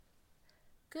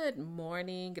Good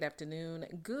morning, good afternoon,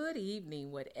 good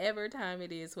evening, whatever time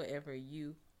it is, wherever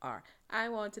you are. I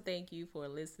want to thank you for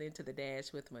listening to The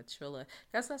Dash with Matrilla.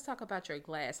 Let's talk about your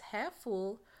glass half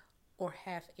full or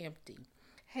half empty.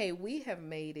 Hey, we have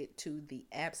made it to the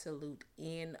absolute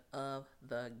end of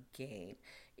the game.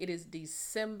 It is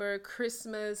December,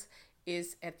 Christmas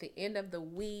is at the end of the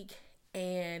week,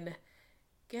 and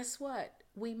guess what?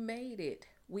 We made it.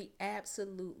 We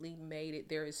absolutely made it.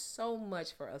 There is so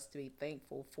much for us to be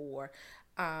thankful for.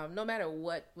 No matter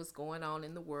what was going on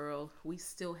in the world, we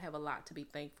still have a lot to be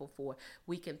thankful for.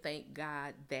 We can thank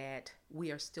God that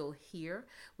we are still here.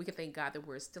 We can thank God that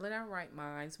we're still in our right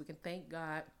minds. We can thank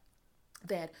God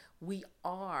that we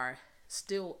are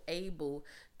still able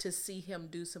to see Him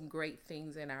do some great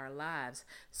things in our lives.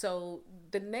 So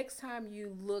the next time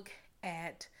you look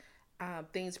at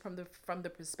things from the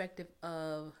perspective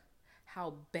of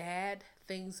how bad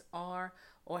things are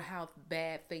or how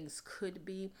bad things could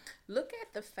be, look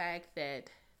at the fact that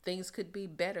things could be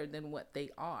better than what they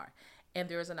are, and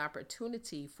there's an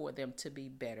opportunity for them to be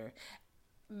better.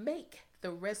 Make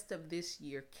the rest of this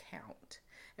year count.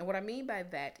 And what I mean by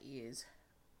that is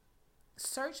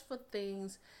search for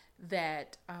things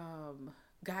that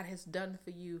God has done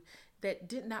for you that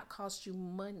did not cost you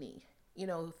money. You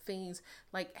know, things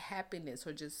like happiness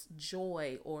or just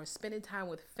joy or spending time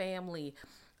with family.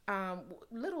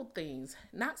 Little things,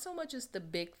 not so much as the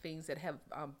big things that have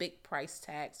big price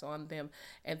tags on them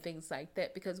and things like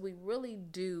that, because we really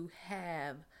do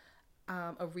have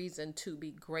a reason to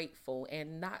be grateful,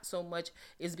 and not so much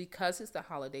is because it's the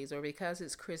holidays or because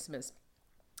it's Christmas.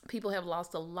 People have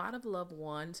lost a lot of loved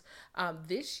ones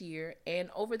this year and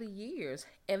over the years,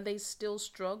 and they still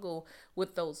struggle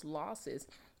with those losses.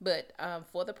 But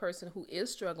for the person who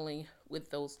is struggling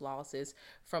with those losses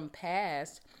from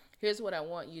past, here's what I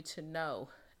want you to know.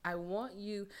 I want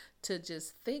you to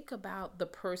just think about the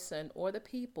person or the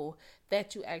people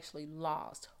that you actually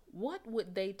lost. What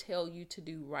would they tell you to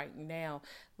do right now?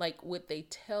 Like, would they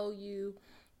tell you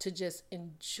to just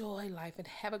enjoy life and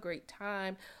have a great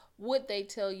time? Would they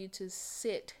tell you to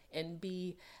sit and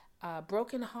be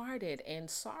brokenhearted and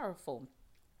sorrowful?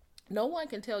 No one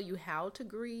can tell you how to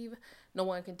grieve. No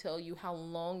one can tell you how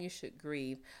long you should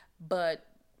grieve. But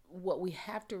what we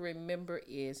have to remember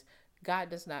is God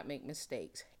does not make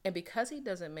mistakes. And because He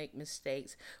doesn't make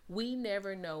mistakes, we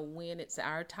never know when it's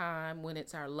our time, when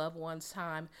it's our loved one's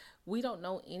time. We don't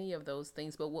know any of those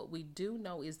things. But what we do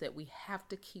know is that we have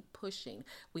to keep pushing.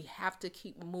 We have to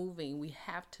keep moving. We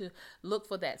have to look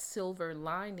for that silver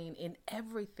lining in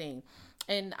everything.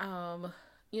 And,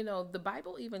 the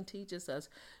Bible even teaches us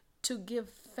to give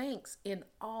thanks in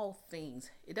all things.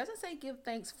 It doesn't say give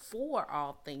thanks for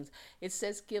all things. It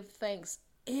says give thanks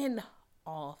in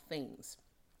all things.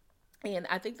 And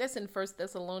I think that's in First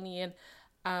Thessalonians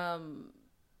 8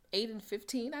 and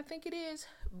 15, I think it is.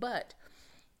 But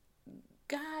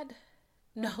God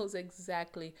knows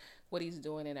exactly what He's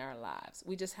doing in our lives.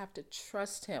 We just have to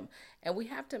trust Him. And we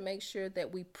have to make sure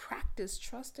that we practice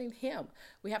trusting Him.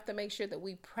 We have to make sure that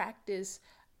we practice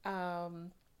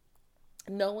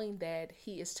knowing that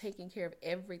He is taking care of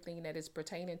everything that is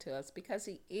pertaining to us, because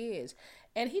He is.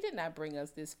 And He did not bring us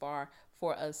this far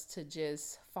for us to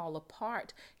just fall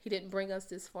apart. He didn't bring us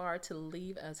this far to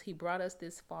leave us. He brought us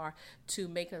this far to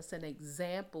make us an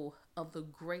example of the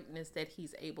greatness that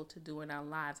He's able to do in our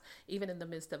lives, even in the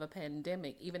midst of a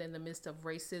pandemic, even in the midst of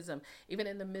racism, even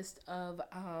in the midst of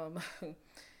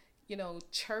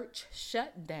church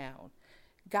shutdown.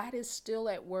 God is still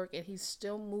at work and He's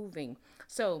still moving.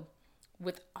 So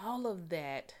with all of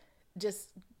that, just,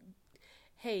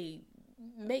 hey,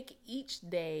 make each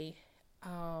day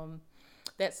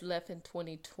that's left in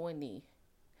 2020,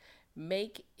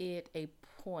 make it a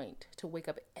point to wake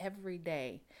up every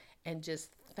day and just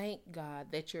thank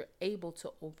God that you're able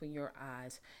to open your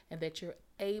eyes and that you're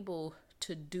able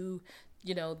to do,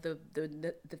 the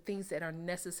things that are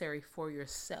necessary for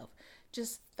yourself.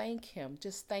 Just thank Him.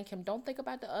 Just thank Him. Don't think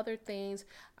about the other things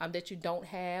that you don't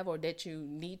have or that you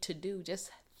need to do.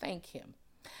 Just thank Him.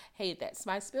 Hey, that's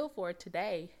my spill for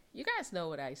today. You guys know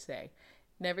what I say.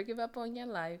 Never give up on your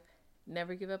life.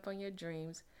 Never give up on your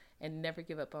dreams. And never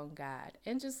give up on God.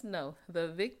 And just know the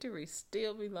victory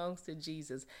still belongs to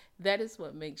Jesus. That is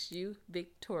what makes you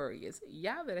victorious.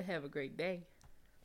 Y'all better have a great day.